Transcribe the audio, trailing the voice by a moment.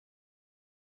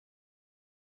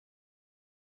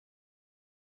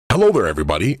Hello there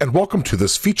everybody, and welcome to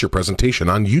this feature presentation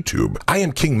on YouTube. I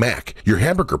am King Mac, your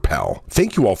hamburger pal.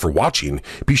 Thank you all for watching.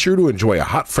 Be sure to enjoy a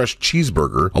hot fresh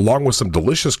cheeseburger along with some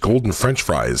delicious golden french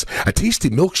fries, a tasty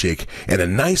milkshake, and a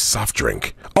nice soft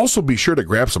drink. Also be sure to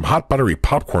grab some hot buttery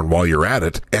popcorn while you're at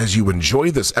it as you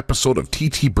enjoy this episode of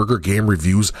TTBurger Game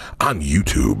Reviews on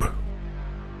YouTube.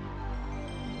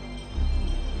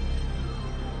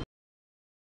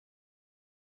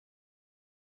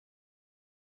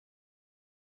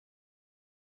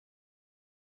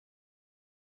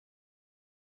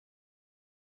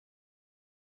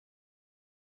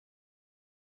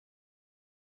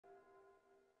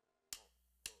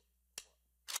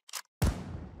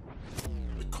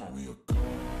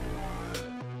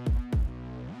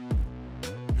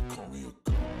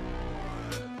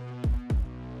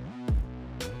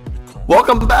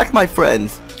 Welcome back, my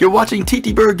friends. You're watching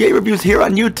TTBurger Game Reviews here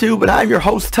on YouTube, and I'm your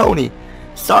host, Tony.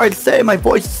 Sorry to say, my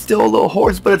voice is still a little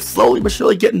hoarse, but it's slowly but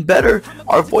surely getting better.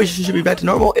 Our voices should be back to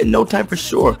normal in no time for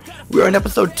sure. We are in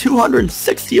episode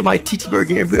 260 of my TTBurger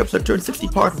Game Review, episode 260,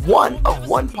 part 1 of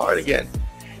one part again.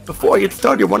 Before I get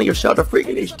started, want to give a shout out to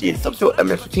Freaking HD and Substitute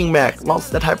MX for King Mac,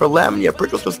 alongside Hyper Lamnia,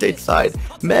 Prickles for Stateside,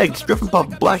 Megs, Griffin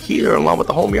Puff, Black Healer, along with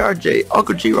the Homie RJ,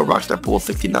 Uncle Giro, Rockstar Pool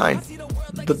 69.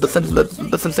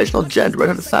 The sensational Gent, Red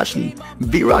Hot Assassin,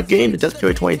 V-Rock Game, the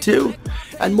Desperate 22,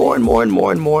 and more and more and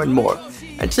more and more and more.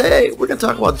 And today, we're going to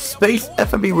talk about Space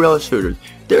FMV Rail Shooters.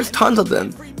 There's tons of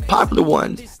them, popular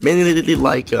ones, mainly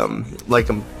like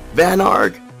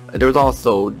Vanarg. There was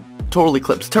also Total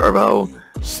Eclipse Turbo,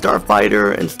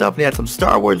 Starfighter and stuff, and they had some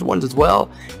Star Wars ones as well.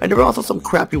 And there were also some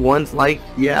crappy ones like,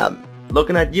 yeah,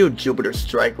 looking at you, Jupiter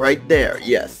Strike, right there,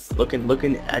 yes,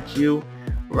 looking at you.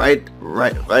 Right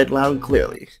loud and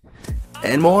clearly.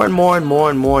 And more and more and more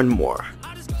and more and more.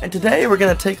 And today we're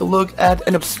gonna take a look at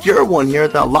an obscure one here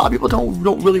that a lot of people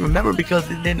don't really remember because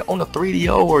they didn't own a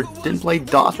 3DO or didn't play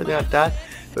DOS or anything like that.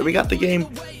 But we got the game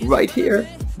right here.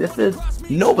 This is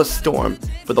Novastorm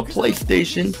for the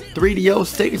PlayStation, 3DO,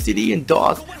 Sega CD, and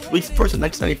DOS. Released first in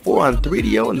 1994 on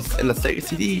 3DO and the Sega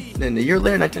CD, and then a year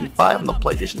later, 1995, on the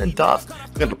PlayStation and DOS.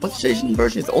 We got the PlayStation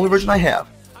version. It's the only version I have.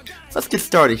 So let's get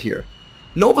started here.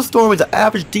 Novastorm is an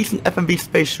average, decent FMV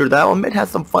space shooter that I'll admit has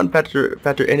some fun factor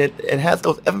in it. It has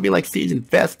those FMV-like scenes and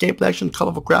fast gameplay action,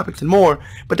 colorful graphics, and more,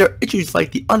 but there are issues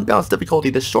like the unbalanced difficulty,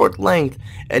 the short length,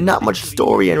 and not much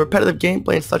story and repetitive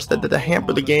gameplay and such that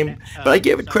hamper the game. But I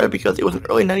gave it credit because it was an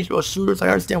early 90s rail shooter, so I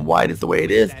understand why it is the way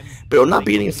it is, but it will not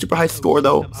be getting a super high score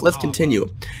though, so let's continue.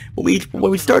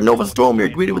 When we start Novastorm, we are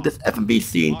greeted with this FMV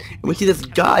scene, and we see this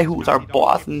guy who is our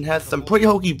boss and has some pretty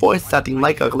hokey voice acting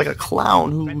like a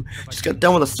clown who just got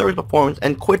done with a circus performance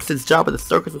and quits his job at the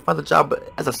circus and finds a job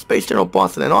as a space general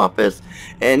boss in an office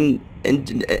and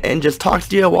just talks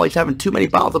to you while he's having too many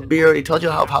bottles of beer. He tells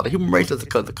you how the human race is the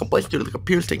complacent due to the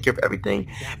computers taking care of everything,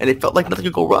 and it felt like nothing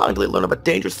could go wrong until they learn of a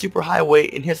dangerous superhighway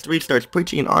in history, starts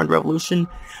preaching an armed revolution.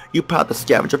 You pilot the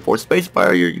scavenger for space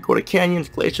fire, you go to canyons,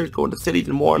 glaciers, go into cities,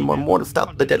 and more to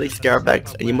stop the deadly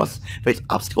Scarabags, and you must face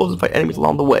obstacles and fight enemies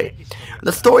along the way.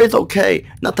 The story is okay,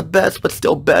 not the best, but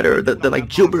still better than like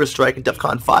Jupiter Strike and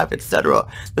DEFCON 5, etc.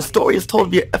 The story is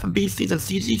told via FMV scenes and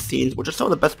CG scenes, which are some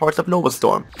of the best parts of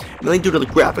Novastorm. Mainly due to the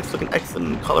graphics looking excellent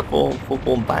and colorful, full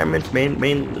environments,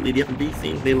 mainly the FMV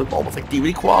scenes, they look almost like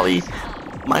DVD quality,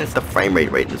 minus the frame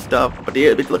rate and stuff, but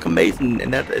they look amazing,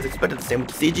 and that is expected the same with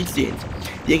the CG scenes.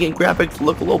 The in-game graphics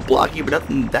look a little blocky, but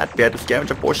nothing that bad. The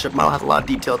scavenger force ship model has a lot of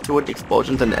detail to it, the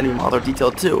explosions and the enemy models are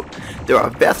detailed too. There are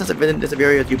vastness of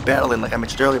areas you battle in, like I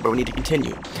mentioned earlier, but we need to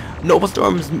continue.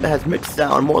 Novastorm has mixed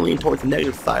sound, more leaning towards the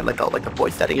negative side, like the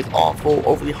voice setting is awful,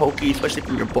 overly hokey, especially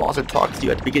from your boss who talks to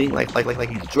you at the beginning like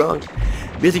he's drunk.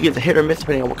 Music is a hit or miss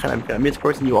depending on what kind of music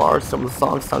person you are. Some of the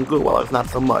songs sound good, while others not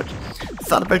so much.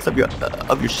 Sound effects of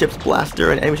your ship's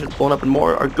blaster and enemies just blown up and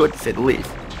more are good to say the least.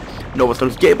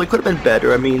 Novastorm's gameplay could have been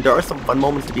better. I mean, there are some fun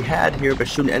moments to be had here, but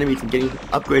shooting enemies and getting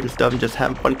upgrades and stuff and just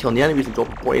having fun killing the enemies and go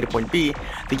from point A to point B.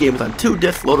 The game is on 2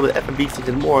 discs, loaded with FMV scenes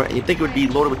and more, and you'd think it would be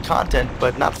loaded with content,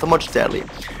 but not so much, sadly.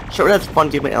 Sure, it has fun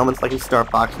gameplay elements like in Star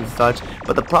Fox and such,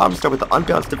 but the problems start with the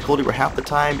unbalanced difficulty where half the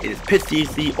time it is pitched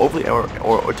easy, overly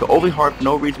hard for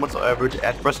no reason whatsoever to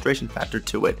add frustration factor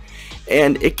to it.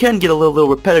 And it can get a little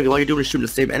repetitive. All you're doing is shooting the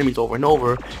same enemies over and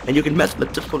over, and you can mess with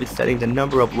the difficulty settings and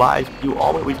number of lives. You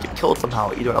always get killed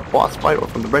somehow, either in a boss fight or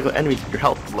from the regular enemies if your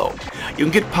health is low. You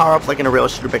can get power-ups like in a rail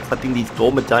shooter by collecting these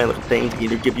gold medallion little things that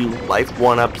either give you life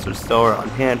 1-ups or so, or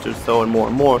enhance or so, and more,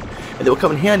 and they will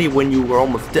come in handy when you are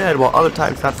almost dead, while other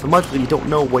times not so much because you don't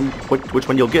know which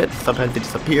one you'll get. Sometimes they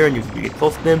disappear and you get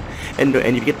close to them, and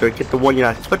you get the one you're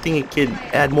not expecting. It can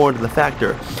add more to the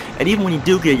factor. And even when you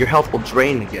do get it, your health will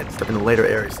drain again, stuff in the later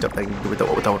areas, stuff that you can do with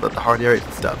the hard areas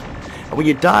and stuff. And when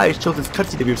you die, it shows this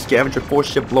cutscene of your scavenger force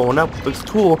ship blowing up, which looks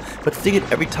cool, but seeing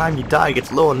it every time you die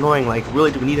gets a little annoying. Like,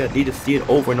 really, do we need to see it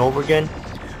over and over again?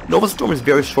 Novastorm is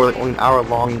very short, like only an hour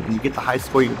long, and you get the high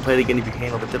score. You can play it again if you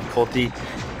handle the difficulty.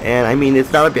 And I mean,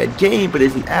 it's not a bad game, but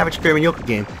it's an average, fair, mediocre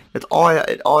game. That's all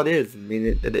it is. I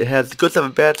mean, it has good stuff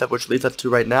and bad stuff, which leads us to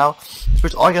right now.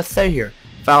 That's all I gotta say here.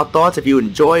 Final thoughts: if you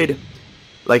enjoyed,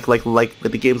 like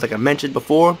the games like I mentioned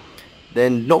before,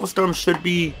 then Novastorm should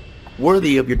be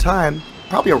worthy of your time.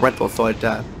 Probably a rental, so like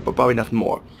that, but probably nothing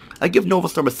more. I give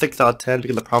Novastorm a 6 out of 10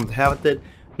 because of the problems I have with it.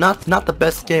 Not the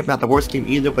best game, not the worst game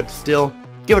either, but still,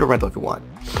 give it a rental if you want.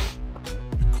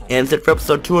 And that's it for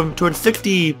episode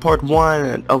 260, part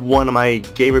 1 of one of my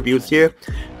game reviews here.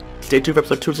 Stay tuned for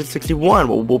episode 261,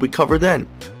 what will we cover then?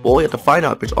 Well, you have to find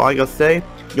out, which all I gotta say,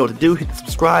 you know what to do: hit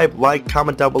subscribe, like,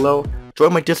 comment down below.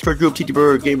 Join my Discord group,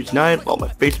 TTBurger Gamers United, or my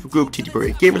Facebook group,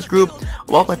 TTBurger Gamers Group,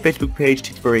 or my Facebook page,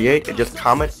 TTBurger 8, and just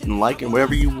comment and like and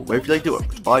whatever you like doing.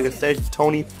 All I gotta say is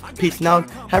Tony, peace out,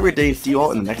 have a great day, and see you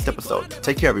all in the next episode.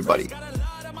 Take care, everybody.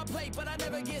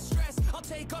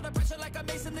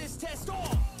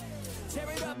 Tear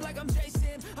it up like I'm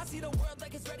Jason. I see the world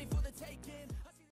like it's ready for the taking.